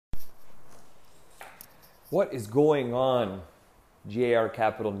What is going on, GAR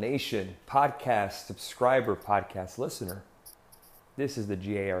Capital Nation, podcast subscriber, podcast listener? This is the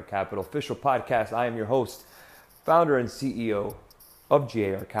GAR Capital official podcast. I am your host, founder and CEO of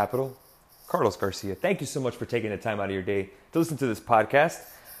GAR Capital, Carlos Garcia. Thank you so much for taking the time out of your day to listen to this podcast.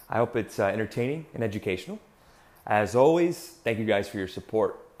 I hope it's entertaining and educational. As always, thank you guys for your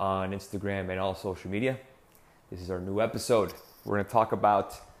support on Instagram and all social media. This is our new episode. We're going to talk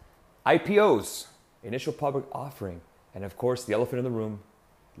about IPOs, initial public offering, and of course, the elephant in the room,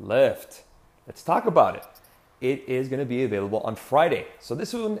 LYFT. Let's talk about it. It is going to be available on Friday. So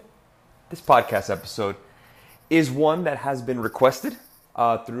this podcast episode is one that has been requested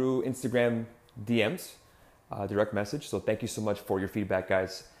through Instagram DMs, direct message. So thank you so much for your feedback,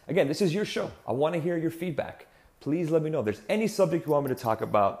 guys. Again, this is your show. I want to hear your feedback. Please let me know if there's any subject you want me to talk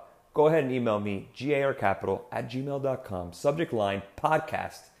about. Go ahead and email me, garcapital@gmail.com, subject line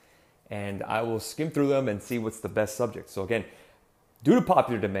podcast. And I will skim through them and see what's the best subject. So again, due to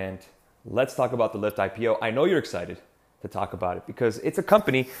popular demand, let's talk about the LYFT IPO. I know you're excited to talk about it because it's a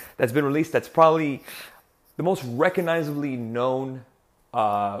company that's been released that's probably the most recognizably known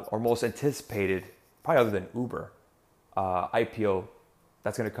or most anticipated, probably other than Uber, IPO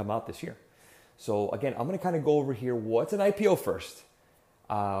that's going to come out this year. So again, I'm going to kind of go over here. What's an IPO first?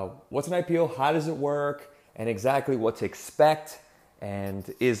 What's an IPO? How does it work? And exactly what to expect.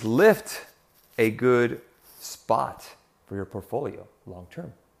 And is LYFT a good spot for your portfolio long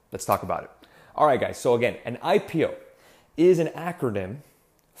term? Let's talk about it. All right, guys. So again, an IPO is an acronym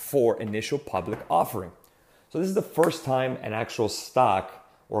for initial public offering. So this is the first time an actual stock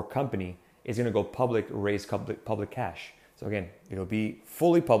or company is going to go public, raise public cash. So again, it'll be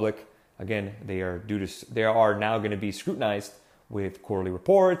fully public. Again, they are now going to be scrutinized with quarterly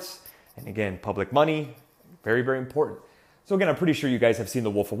reports and again, public money. Very, very important. So again, I'm pretty sure you guys have seen The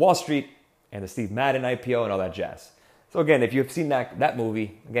Wolf of Wall Street and the Steve Madden IPO and all that jazz. So again, if you've seen that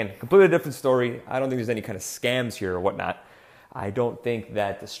movie, again, completely different story. I don't think there's any kind of scams here or whatnot. I don't think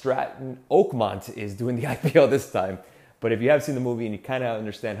that the Stratton Oakmont is doing the IPO this time. But if you have seen the movie and you kind of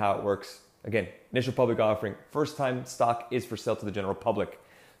understand how it works, again, initial public offering, first time stock is for sale to the general public.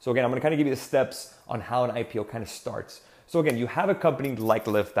 So again, I'm going to kind of give you the steps on how an IPO kind of starts. So again, you have a company like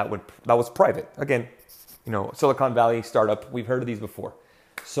LYFT that was private. Again, Silicon Valley startup, we've heard of these before.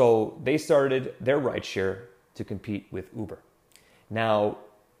 So they started their rideshare to compete with Uber. Now,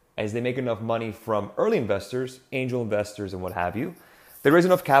 as they make enough money from early investors, angel investors and what have you, they raise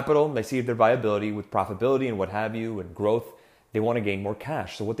enough capital, they see their viability with profitability and what have you and growth, they want to gain more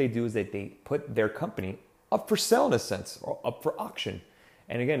cash. So what they do is that they put their company up for sale in a sense, or up for auction.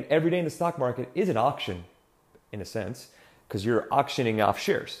 And again, every day in the stock market is an auction in a sense, because you're auctioning off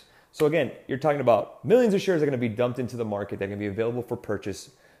shares. So again, you're talking about millions of shares that are going to be dumped into the market that are going to be available for purchase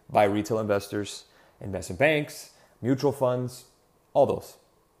by retail investors, investment banks, mutual funds, all those.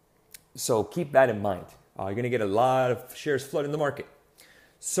 So keep that in mind. You're going to get a lot of shares flooding the market.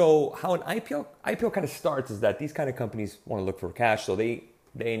 So how an IPO kind of starts is that these kind of companies want to look for cash. So they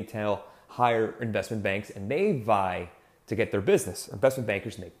entail hire investment banks and they vie to get their business. Investment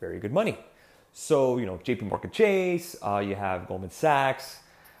bankers make very good money. So, JP Morgan Chase, you have Goldman Sachs,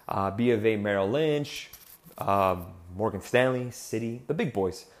 B of A, Merrill Lynch, Morgan Stanley, Citi, the big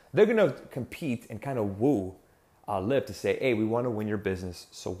boys. They're going to compete and kind of woo LYFT to say, hey, we want to win your business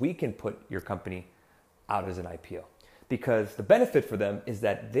so we can put your company out as an IPO. Because the benefit for them is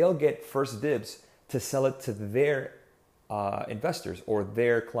that they'll get first dibs to sell it to their investors or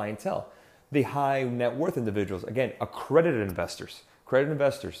their clientele. The high net worth individuals, again, accredited investors.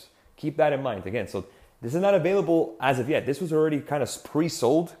 Keep that in mind. Again, so this is not available as of yet. This was already kind of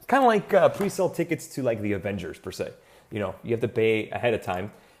pre-sold, kind of like pre-sale tickets to like the Avengers per se. You have to pay ahead of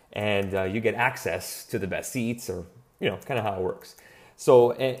time and you get access to the best seats or, kind of how it works.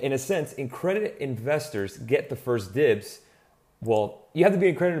 So in a sense, accredited investors get the first dibs. Well, you have to be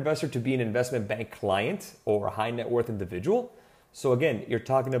an accredited investor to be an investment bank client or a high net worth individual. So again, you're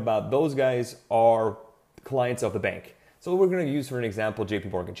talking about those guys are clients of the bank. So we're going to use for an example,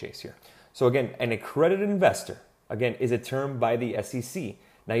 JP Morgan Chase here. So again, an accredited investor, again, is a term by the SEC.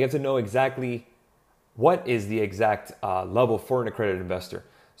 Now you have to know exactly what is the exact level for an accredited investor.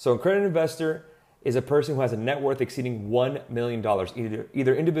 So accredited investor is a person who has a net worth exceeding $1 million,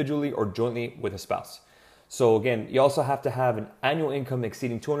 either individually or jointly with a spouse. So again, you also have to have an annual income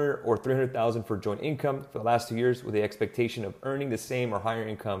exceeding $200,000 or $300,000 for joint income for the last 2 years with the expectation of earning the same or higher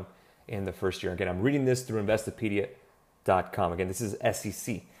income in the first year. Again, I'm reading this through Investopedia.com. Again, this is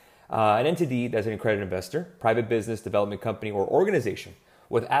SEC. An entity that's an accredited investor, private business, development company, or organization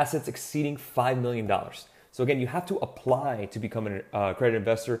with assets exceeding $5 million. So again, you have to apply to become an accredited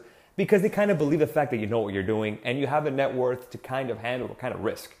investor because they kind of believe the fact that you know what you're doing and you have a net worth to kind of handle what kind of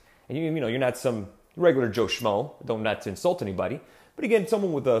risk. And you're not some regular Joe Schmo, don't not to insult anybody, but again,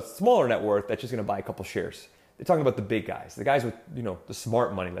 someone with a smaller net worth that's just going to buy a couple shares. They're talking about the big guys, the guys with, the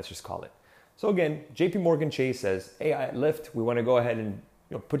smart money, let's just call it. So again, JP Morgan Chase says, hey, at LYFT, we want to go ahead and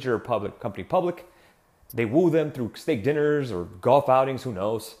put your company public. They woo them through steak dinners or golf outings, who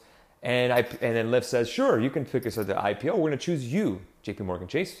knows. And then LYFT says, sure, you can pick us at the IPO. We're going to choose you, JP Morgan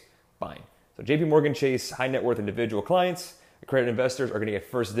Chase. Fine. So JP Morgan Chase, high net worth individual clients, accredited investors are going to get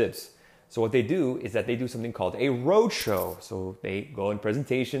first dibs. So what they do is that they do something called a roadshow. So they go in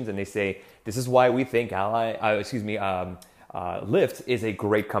presentations and they say, this is why we think LYFT is a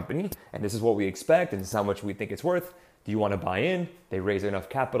great company, and this is what we expect, and this is how much we think it's worth. Do you want to buy in? They raise enough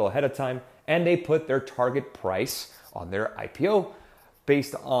capital ahead of time, and they put their target price on their IPO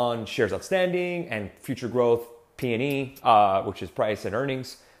based on shares outstanding and future growth, P&E, which is price and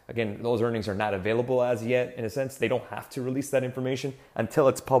earnings. Again, those earnings are not available as yet, in a sense. They don't have to release that information until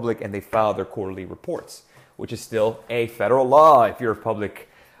it's public and they file their quarterly reports, which is still a federal law if you're a public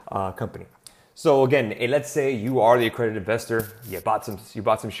company. So again, let's say you are the accredited investor, you bought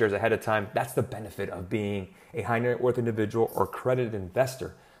some shares ahead of time. That's the benefit of being a high net worth individual or accredited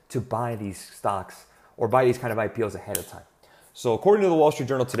investor, to buy these stocks or buy these kind of IPOs ahead of time. So according to the Wall Street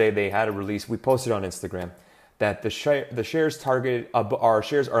Journal today, they had a release, we posted on Instagram, that the shares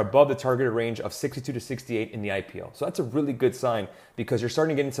are above the targeted range of 62 to 68 in the IPO. So that's a really good sign, because you're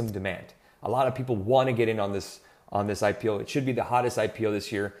starting to get in some demand. A lot of people want to get in on this IPO. It should be the hottest IPO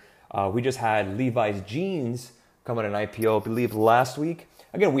this year. We just had Levi's jeans come on an IPO, I believe, last week.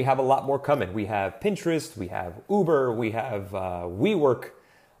 Again, we have a lot more coming. We have Pinterest, we have Uber, we have WeWork,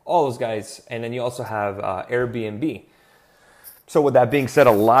 all those guys. And then you also have Airbnb. So with that being said,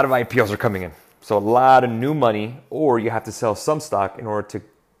 a lot of IPOs are coming in. So a lot of new money, or you have to sell some stock in order to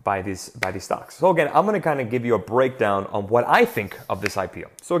buy these stocks. So again, I'm going to kind of give you a breakdown on what I think of this IPO.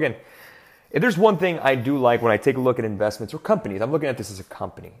 So again, if there's one thing I do like when I take a look at investments or companies, I'm looking at this as a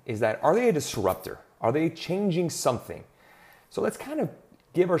company, is that are they a disruptor? Are they changing something? So let's kind of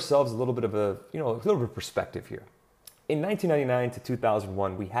give ourselves a little bit of a little bit of perspective here. In 1999 to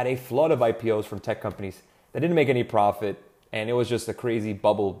 2001, we had a flood of IPOs from tech companies that didn't make any profit, and it was just a crazy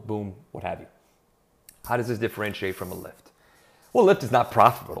bubble, boom, what have you. How does this differentiate from a LYFT? Well, LYFT is not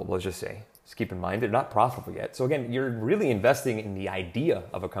profitable, let's just say. Just keep in mind, they're not profitable yet. So again, you're really investing in the idea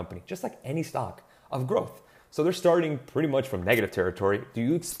of a company, just like any stock, of growth. So they're starting pretty much from negative territory. Do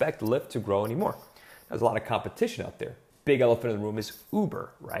you expect LYFT to grow anymore? There's a lot of competition out there. Big elephant in the room is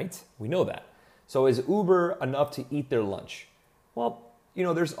Uber, right? We know that. So is Uber enough to eat their lunch? Well,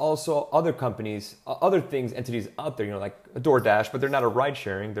 there's also other companies, entities out there, like DoorDash, but they're not a ride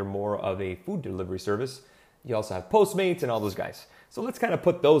sharing. They're more of a food delivery service. You also have Postmates and all those guys. So let's kind of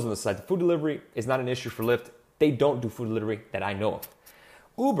put those on the side. The food delivery is not an issue for LYFT. They don't do food delivery that I know of.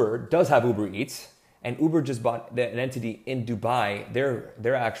 Uber does have Uber Eats, and Uber just bought an entity in Dubai.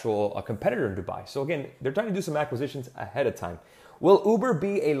 They're actual competitor in Dubai. So again, they're trying to do some acquisitions ahead of time. Will Uber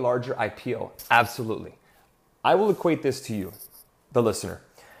be a larger IPO? Absolutely. I will equate this to you, the listener.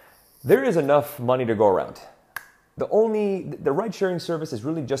 There is enough money to go around. The ride-sharing service is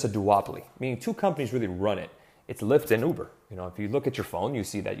really just a duopoly, meaning two companies really run it. It's Lyft and Uber. If you look at your phone, you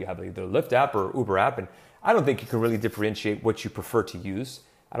see that you have either Lyft app or Uber app, and I don't think you can really differentiate what you prefer to use.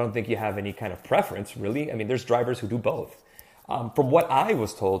 I don't think you have any kind of preference, really. There's drivers who do both. From what I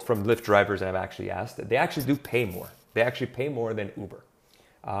was told from Lyft drivers, and I've actually asked, they actually do pay more. They actually pay more than Uber.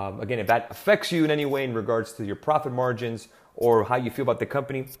 Again, if that affects you in any way in regards to your profit margins or how you feel about the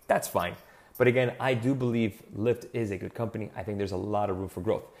company, that's fine. But again, I do believe Lyft is a good company. I think there's a lot of room for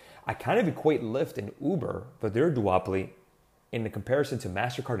growth. I kind of equate Lyft and Uber, but they're a duopoly in the comparison to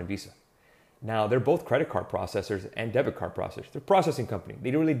MasterCard and Visa. Now, they're both credit card processors and debit card processors. They're a processing company.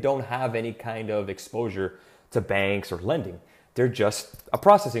 They really don't have any kind of exposure to banks or lending. They're just a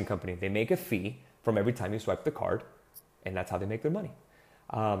processing company. They make a fee from every time you swipe the card, and that's how they make their money.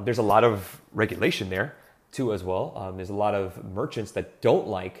 There's a lot of regulation there too as well. There's a lot of merchants that don't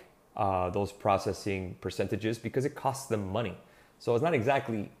like those processing percentages because it costs them money. So it's not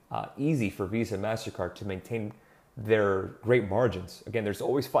exactly easy for Visa and MasterCard to maintain their great margins. Again, there's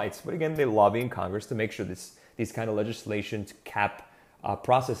always fights, but again, they lobby in Congress to make sure these kind of legislation to cap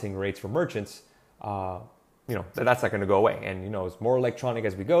processing rates for merchants, that's not going to go away. And, it's more electronic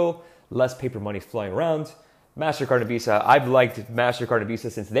as we go, less paper money flying around. MasterCard and Visa, I've liked MasterCard and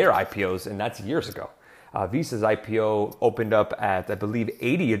Visa since their IPOs, and that's years ago. Visa's IPO opened up at, I believe,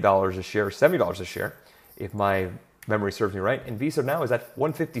 $80 a share, $70 a share, if my memory serves me right. And Visa now is at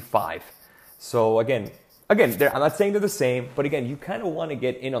 $155. So again, Again, I'm not saying they're the same, but again, you kind of want to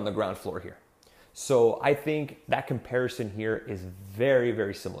get in on the ground floor here. So I think that comparison here is very,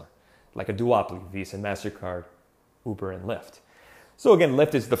 very similar. Like a duopoly, Visa and MasterCard, Uber and Lyft. So again,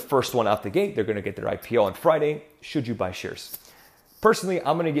 Lyft is the first one out the gate. They're going to get their IPO on Friday. Should you buy shares? Personally,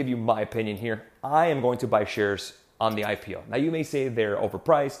 I'm going to give you my opinion here. I am going to buy shares on the IPO. Now, you may say they're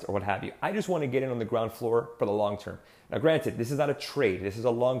overpriced or what have you. I just want to get in on the ground floor for the long term. Now, granted, this is not a trade. This is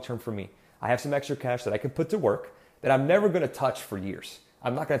a long term for me. I have some extra cash that I can put to work that I'm never going to touch for years.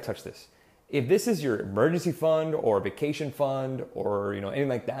 I'm not going to touch this. If this is your emergency fund or vacation fund or anything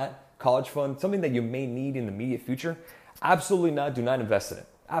like that, college fund, something that you may need in the immediate future, absolutely not. Do not invest in it.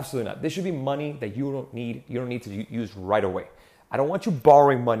 Absolutely not. This should be money that you don't need. You don't need to use right away. I don't want you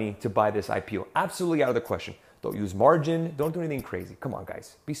borrowing money to buy this IPO. Absolutely out of the question. Don't use margin. Don't do anything crazy. Come on,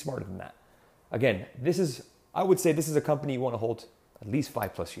 guys. Be smarter than that. Again, I would say this is a company you want to hold at least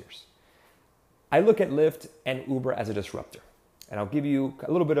 5+ years. I look at Lyft and Uber as a disruptor. And I'll give you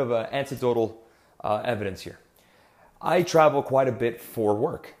a little bit of anecdotal evidence here. I travel quite a bit for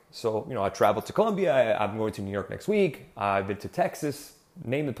work. So, I traveled to Colombia. I'm going to New York next week. I've been to Texas.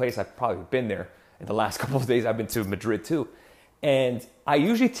 Name the place, I've probably been there. In the last couple of days, I've been to Madrid too. And I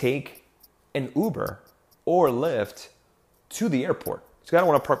usually take an Uber or Lyft to the airport. So I don't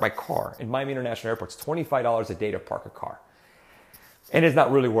want to park my car. In Miami International Airport, it's $25 a day to park a car. And it's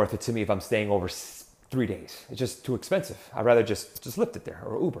not really worth it to me if I'm staying over 3 days. It's just too expensive. I'd rather just Lyft it there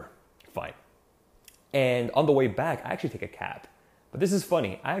or Uber. Fine. And on the way back, I actually take a cab. But this is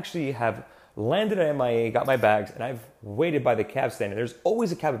funny. I actually have landed at MIA, got my bags, and I've waited by the cab stand. And there's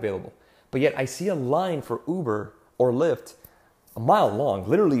always a cab available. But yet I see a line for Uber or Lyft a mile long.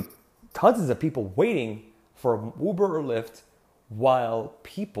 Literally tons of people waiting for Uber or Lyft while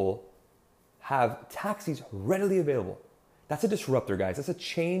people have taxis readily available. That's a disruptor, guys. That's a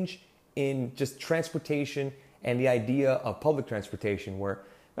change in just transportation and the idea of public transportation where,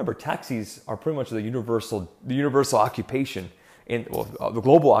 remember, taxis are pretty much the universal occupation the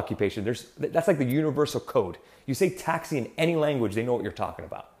global occupation. That's like the universal code. You say taxi in any language, they know what you're talking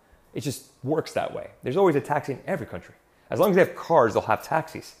about. It just works that way. There's always a taxi in every country. As long as they have cars, they'll have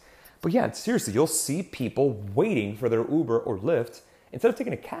taxis. But yeah, seriously, you'll see people waiting for their Uber or Lyft instead of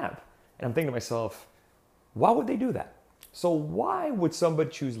taking a cab. And I'm thinking to myself, why would they do that? So why would somebody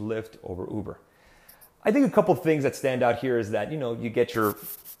choose Lyft over Uber? I think a couple of things that stand out here is that, you get your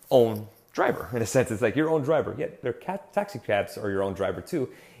own driver. In a sense, it's like your own driver. Yet their taxi cabs are your own driver too.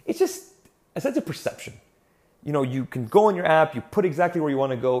 It's just a sense of perception. You can go on your app, you put exactly where you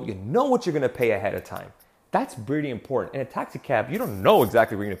want to go, you know what you're going to pay ahead of time. That's pretty important. In a taxi cab, you don't know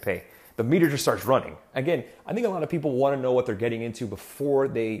exactly what you're going to pay. The meter just starts running. Again, I think a lot of people want to know what they're getting into before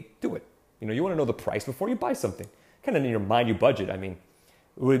they do it. You want to know the price before you buy something. Kind of in your mind, you budget. I mean,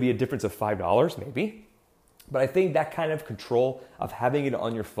 would it be a difference of $5? Maybe. But I think that kind of control of having it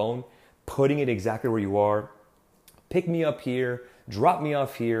on your phone, putting it exactly where you are, pick me up here, drop me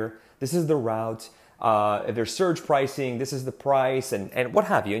off here, this is the route, if there's surge pricing, this is the price, and what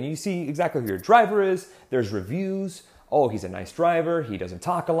have you. And you see exactly who your driver is, there's reviews, oh, he's a nice driver, he doesn't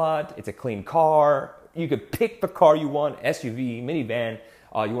talk a lot, it's a clean car, you could pick the car you want, SUV, minivan,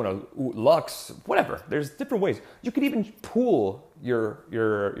 you want a Lux, whatever. There's different ways. You could even pool your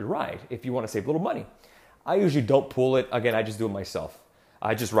ride if you want to save a little money. I usually don't pool it. Again, I just do it myself.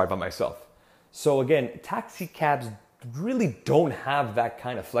 I just ride by myself. So again, taxi cabs really don't have that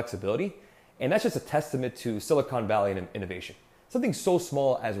kind of flexibility. And that's just a testament to Silicon Valley and innovation. Something so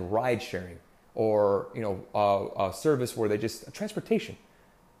small as ride sharing or, a service where transportation.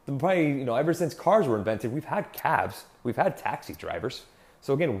 Probably, ever since cars were invented, we've had cabs, we've had taxi drivers.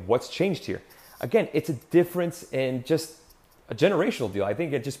 So again, what's changed here? Again, it's a difference in just a generational deal. I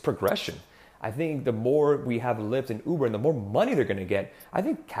think it's just progression. I think the more we have Lyft and Uber and the more money they're going to get, I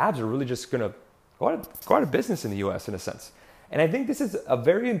think cabs are really just going to go out of business in the US in a sense. And I think this is a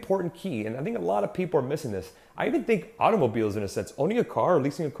very important key. And I think a lot of people are missing this. I even think automobiles, in a sense, owning a car or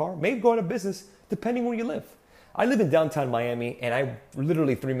leasing a car may go out of business depending where you live. I live in downtown Miami and I'm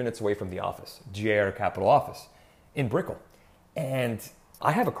literally 3 minutes away from the office, GAR Capital office in Brickell. And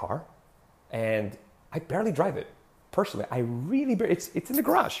I have a car and I barely drive it. Personally, I really barely, it's in the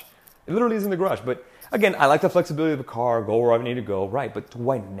garage. It literally is in the garage. But again, I like the flexibility of a car, go where I need to go, right? But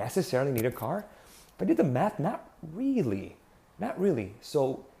do I necessarily need a car? If I did the math, not really. Not really.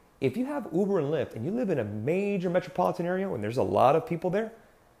 So if you have Uber and Lyft and you live in a major metropolitan area and there's a lot of people there,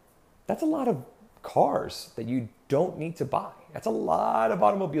 that's a lot of cars that you don't need to buy. That's a lot of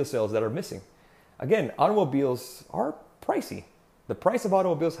automobile sales that are missing. Again, automobiles are pricey. The price of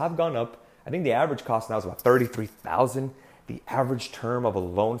automobiles have gone up. I think the average cost now is about $33,000. The average term of a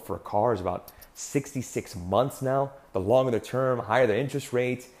loan for a car is about 66 months now. The longer the term, higher the interest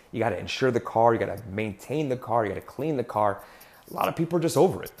rates. You got to insure the car. You got to maintain the car. You got to clean the car. A lot of people are just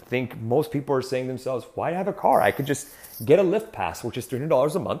over it. I think most people are saying to themselves, why have a car? I could just get a Lyft pass, which is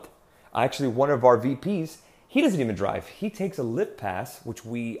 $300 a month. Actually, one of our VPs, he doesn't even drive. He takes a Lyft pass, which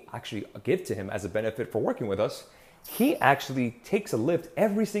we actually give to him as a benefit for working with us. He actually takes a Lyft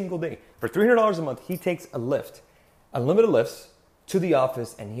every single day. For $300 a month, he takes a Lyft, unlimited lifts to the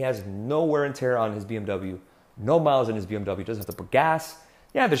office, and he has no wear and tear on his BMW, no miles in his BMW, doesn't have to put gas.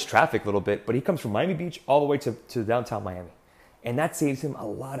 Yeah, there's traffic a little bit, but he comes from Miami Beach all the way to downtown Miami. And that saves him a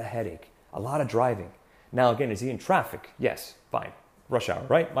lot of headache, a lot of driving. Now, again, is he in traffic? Yes, fine. Rush hour,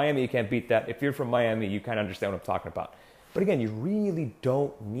 right? Miami, you can't beat that. If you're from Miami, you kind of understand what I'm talking about. But again, you really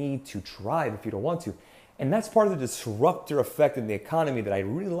don't need to drive if you don't want to. And that's part of the disruptor effect in the economy that I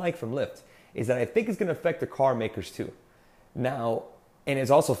really like from Lyft, is that I think it's going to affect the car makers too. Now, and it's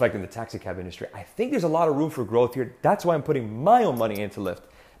also affecting the taxi cab industry. I think there's a lot of room for growth here. That's why I'm putting my own money into Lyft.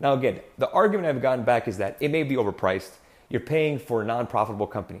 Now, again, the argument I've gotten back is that it may be overpriced. You're paying for a non-profitable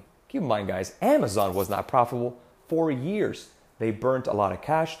company. Keep in mind, guys, Amazon was not profitable for years. They burnt a lot of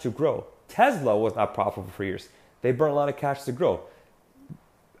cash to grow. Tesla was not profitable for years. They burnt a lot of cash to grow.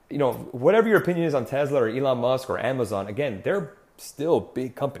 You know, whatever your opinion is on Tesla or Elon Musk or Amazon, again, they're still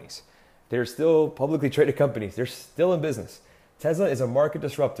big companies. They're still publicly traded companies. They're still in business. Tesla is a market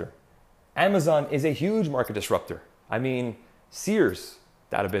disruptor. Amazon is a huge market disruptor. I mean, Sears,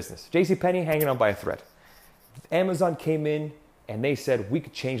 out of business. JCPenney hanging on by a thread. Amazon came in and they said, we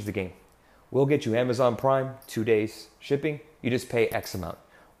could change the game. We'll get you Amazon Prime, 2 days shipping. You just pay X amount.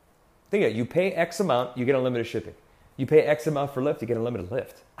 Think of it, you pay X amount, you get unlimited shipping. You pay X amount for Lyft, you get unlimited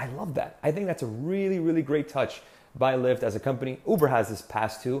Lyft. I love that. I think that's a really, really great touch by Lyft as a company. Uber has this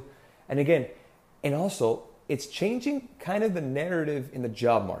pass too. And again, and also it's changing kind of the narrative in the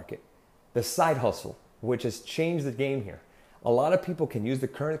job market. The side hustle, which has changed the game here. A lot of people can use the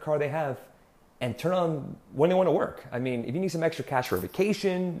current car they have and turn on when they want to work. I mean, if you need some extra cash for a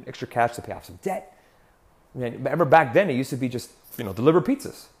vacation, extra cash to pay off some debt. I mean, remember back then it used to be just, deliver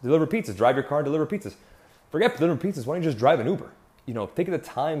pizzas. Deliver pizzas, drive your car, deliver pizzas. Forget deliver pizzas, why don't you just drive an Uber? Think of the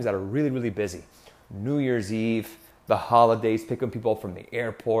times that are really, really busy. New Year's Eve, the holidays, picking people up from the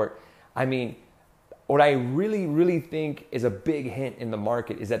airport. I mean, what I really, really think is a big hint in the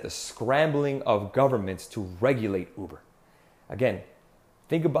market is that the scrambling of governments to regulate Uber. Again,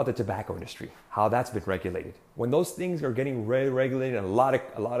 think about the tobacco industry, how that's been regulated. When those things are getting regulated, and a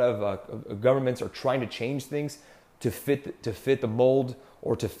lot of governments are trying to change things to fit the mold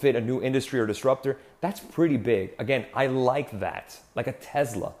or to fit a new industry or disruptor, that's pretty big. Again, I like that, like a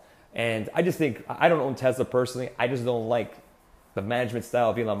Tesla. And I just think, I don't own Tesla personally. I just don't like the management style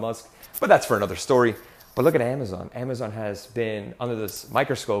of Elon Musk, but that's for another story. But look at Amazon. Amazon has been under this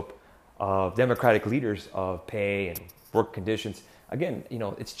microscope of democratic leaders of pay and work conditions. Again,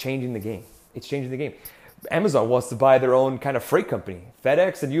 it's changing the game. It's changing the game. Amazon wants to buy their own kind of freight company.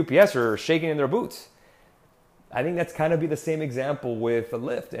 FedEx and UPS are shaking in their boots. I think that's kind of be the same example with a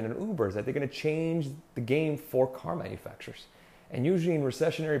Lyft and an Uber, is that they're going to change the game for car manufacturers. And usually in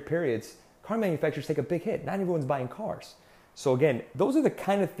recessionary periods, car manufacturers take a big hit. Not everyone's buying cars. So again, those are the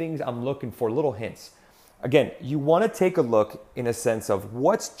kind of things I'm looking for, little hints. Again, you want to take a look in a sense of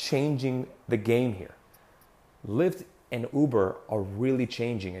what's changing the game here. Lyft and Uber are really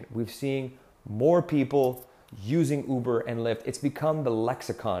changing it. We've seen more people using Uber and Lyft. It's become the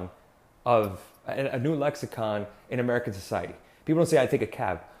lexicon of a new lexicon in American society. People don't say, I take a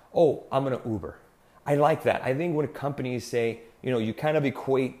cab. Oh, I'm going to Uber. I like that. I think when companies say, you kind of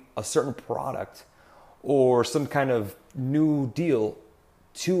equate a certain product or some kind of new deal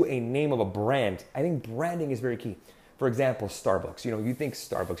to a name of a brand, I think branding is very key. For example, Starbucks. You think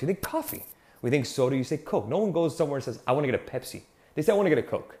Starbucks, you think coffee. We think soda, you say Coke. No one goes somewhere and says, I want to get a Pepsi. They say, I want to get a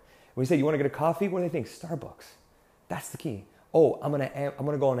Coke. When you say, you want to get a coffee, what do they think? Starbucks. That's the key. Oh, I'm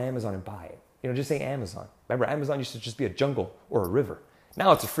gonna go on Amazon and buy it. Just say Amazon. Remember, Amazon used to just be a jungle or a river.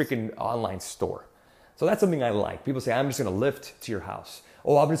 Now it's a freaking online store. So that's something I like. People say, I'm just going to Lyft to your house.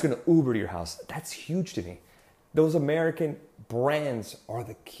 Oh, I'm just going to Uber to your house. That's huge to me. Those American brands are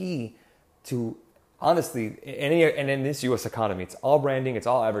the key to, honestly, and in this U.S. economy, it's all branding, it's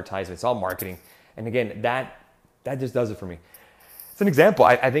all advertising, it's all marketing. And again, that just does it for me. It's an example.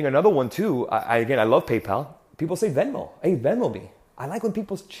 I think another one too, I love PayPal. People say Venmo. Hey, Venmo me. I like when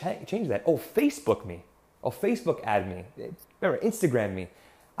people change that. Oh, Facebook me. Oh, Facebook add me. Remember, Instagram me.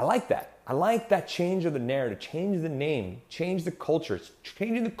 I like that. I like that change of the narrative, change the name, change the culture. It's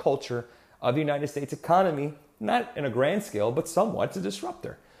changing the culture of the United States economy, not in a grand scale, but somewhat. It's a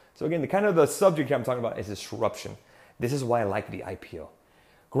disruptor. So again, the subject I'm talking about is disruption. This is why I like the IPO.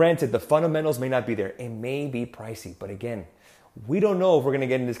 Granted, the fundamentals may not be there. It may be pricey, but again, we don't know if we're going to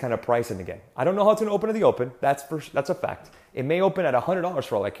get in this kind of pricing again. I don't know how it's going to open at the open. That's a fact. It may open at $100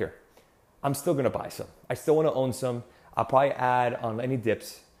 for all I care. I'm still going to buy some. I still want to own some. I'll probably add on any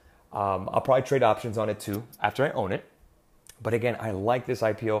dips. I'll probably trade options on it too after I own it. But again, I like this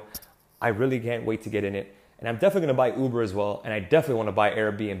IPO. I really can't wait to get in it. And I'm definitely going to buy Uber as well. And I definitely want to buy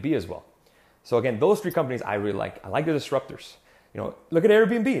Airbnb as well. So again, those three companies I really like. I like the disruptors. Look at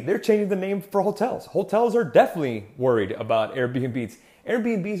Airbnb. They're changing the name for hotels. Hotels are definitely worried about Airbnbs.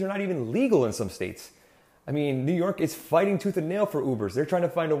 Airbnbs are not even legal in some states. I mean, New York is fighting tooth and nail for Ubers. They're trying to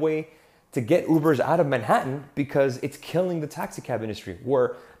find a way to get Ubers out of Manhattan because it's killing the taxi cab industry,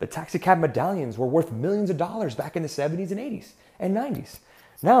 where the taxi cab medallions were worth millions of dollars back in the 70s and 80s and 90s.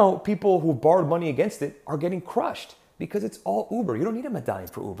 Now, people who borrowed money against it are getting crushed because it's all Uber. You don't need a medallion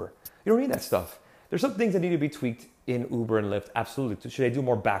for Uber. You don't need that stuff. There's some things that need to be tweaked in Uber and Lyft, absolutely. Should they do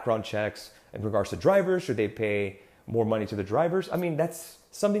more background checks in regards to drivers? Should they pay more money to the drivers? I mean, that's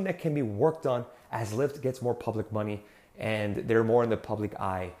something that can be worked on as Lyft gets more public money and they're more in the public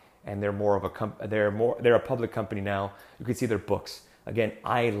eye and they're a public company now. You can see their books. Again,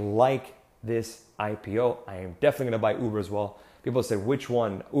 I like this IPO. I am definitely going to buy Uber as well. People say, which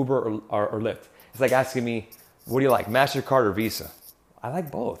one, Uber or Lyft? It's like asking me, what do you like, MasterCard or Visa? I like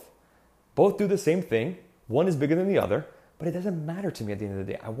both. Both do the same thing. One is bigger than the other, but it doesn't matter to me at the end of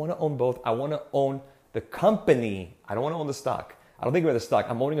the day. I want to own both. I want to own the company. I don't want to own the stock. I don't think about the stock.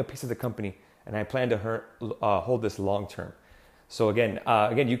 I'm owning a piece of the company, and I plan to hold this long term. So again,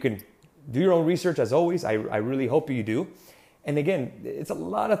 you can do your own research as always. I really hope you do. And again, it's a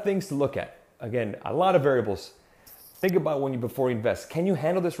lot of things to look at. Again, a lot of variables. Think about before you invest. Can you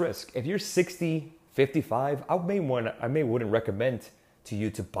handle this risk? If you're 60, 55, I wouldn't recommend to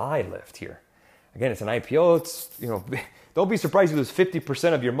you to buy Lyft here. Again, it's an IPO. Don't be surprised you lose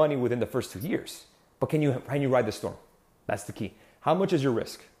 50% of your money within the first 2 years. But can you ride the storm? That's the key. How much is your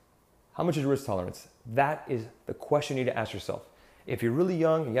risk? How much is your risk tolerance? That is the question you need to ask yourself. If you're really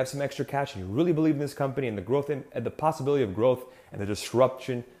young and you have some extra cash and you really believe in this company and the growth and the possibility of growth and the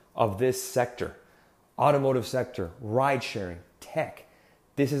disruption of this sector, automotive sector, ride sharing, tech,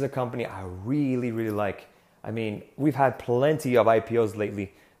 this is a company I really, really like. I mean, we've had plenty of IPOs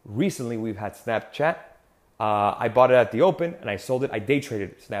lately. Recently, we've had Snapchat. I bought it at the open and I sold it. I day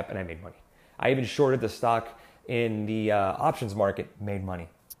traded Snap and I made money. I even shorted the stock in the options market, made money.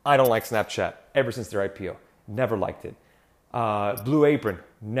 I don't like Snapchat ever since their IPO. Never liked it. Blue Apron,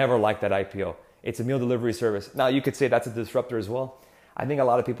 never liked that IPO. It's a meal delivery service. Now, you could say that's a disruptor as well. I think a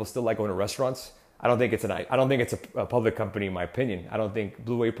lot of people still like going to restaurants. I don't think it's a public company, in my opinion. I don't think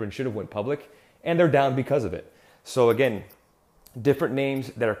Blue Apron should have went public, and they're down because of it. So again, different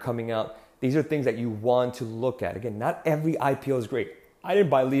names that are coming out. These are things that you want to look at. Again, not every IPO is great. I didn't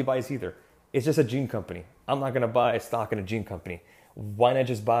buy Levi's either. It's just a jean company. I'm not going to buy a stock in a jean company. Why not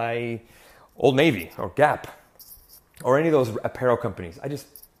just buy Old Navy or Gap or any of those apparel companies? I just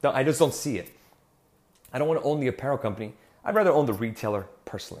don't see it. I don't want to own the apparel company. I'd rather own the retailer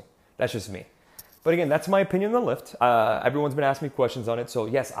personally. That's just me. But again, that's my opinion on Lyft. Everyone's been asking me questions on it. So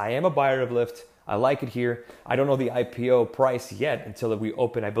yes, I am a buyer of Lyft. I like it here. I don't know the IPO price yet until we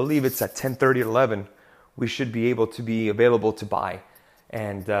open. I believe it's at 10:30 at 11. We should be able to be available to buy.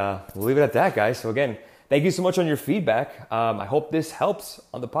 And we'll leave it at that, guys. So again, thank you so much on your feedback. I hope this helps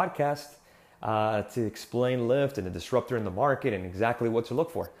on the podcast to explain Lyft and the disruptor in the market and exactly what to look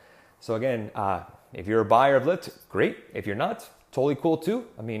for. So again, if you're a buyer of Lyft, great. If you're not, totally cool too.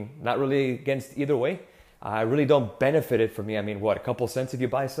 I mean, not really against either way. I really don't benefit it for me. I mean, a couple cents if you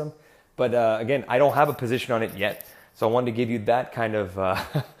buy some? But again, I don't have a position on it yet. So I wanted to give you that kind of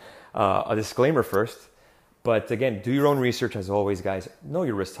a disclaimer first. But again, do your own research as always, guys. Know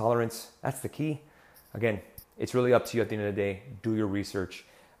your risk tolerance. That's the key. Again, it's really up to you at the end of the day. Do your research.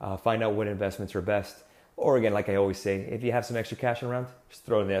 Find out what investments are best. Or again, like I always say, if you have some extra cash around, just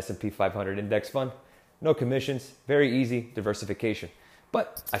throw it in the S&P 500 index fund. No commissions. Very easy diversification.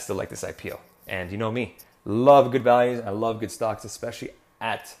 But I still like this IPO. And you know me. Love good values. I love good stocks, especially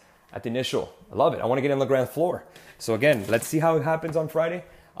at the initial. I love it. I want to get on the ground floor. So again, let's see how it happens on Friday.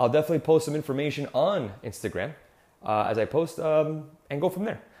 I'll definitely post some information on Instagram as I post and go from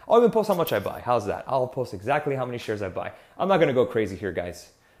there. I'll even post how much I buy. How's that? I'll post exactly how many shares I buy. I'm not going to go crazy here, guys.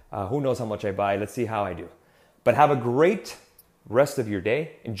 Who knows how much I buy? Let's see how I do. But have a great rest of your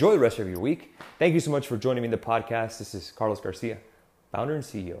day. Enjoy the rest of your week. Thank you so much for joining me in the podcast. This is Carlos Garcia, founder and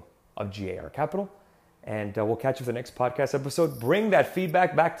CEO of GAR Capital. And we'll catch you for the next podcast episode. Bring that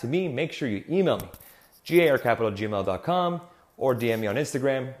feedback back to me. Make sure you email me, garcapital@gmail.com, or DM me on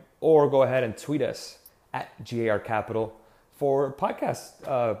Instagram, or go ahead and tweet us at GAR Capital for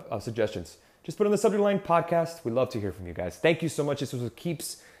podcast suggestions. Just put on the subject line podcast. We'd love to hear from you guys. Thank you so much. This is what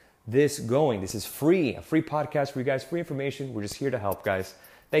keeps this going. This is free, a free podcast for you guys, free information. We're just here to help, guys.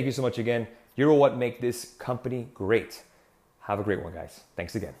 Thank you so much again. You're what make this company great. Have a great one, guys.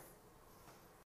 Thanks again.